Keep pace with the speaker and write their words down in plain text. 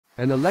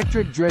An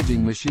electric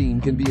dredging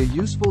machine can be a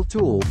useful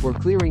tool for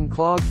clearing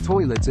clogged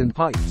toilets and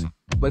pipes,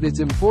 but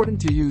it's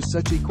important to use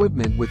such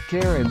equipment with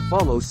care and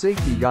follow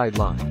safety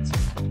guidelines.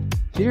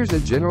 Here's a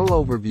general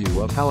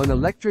overview of how an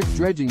electric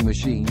dredging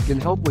machine can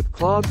help with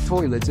clogged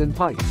toilets and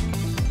pipes.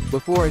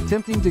 Before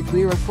attempting to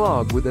clear a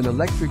clog with an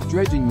electric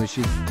dredging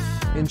machine,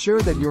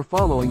 ensure that you're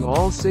following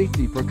all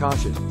safety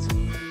precautions.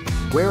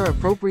 Wear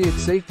appropriate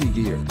safety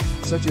gear,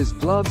 such as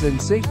gloves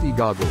and safety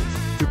goggles,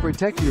 to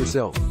protect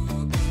yourself.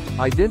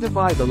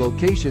 Identify the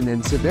location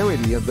and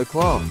severity of the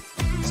clog.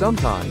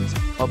 Sometimes,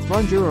 a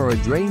plunger or a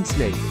drain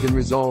snake can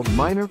resolve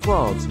minor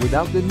clogs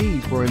without the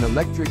need for an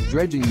electric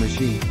dredging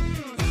machine.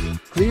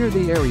 Clear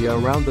the area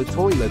around the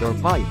toilet or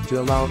pipe to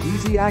allow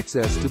easy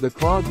access to the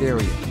clogged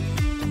area.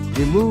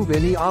 Remove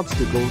any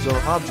obstacles or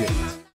objects.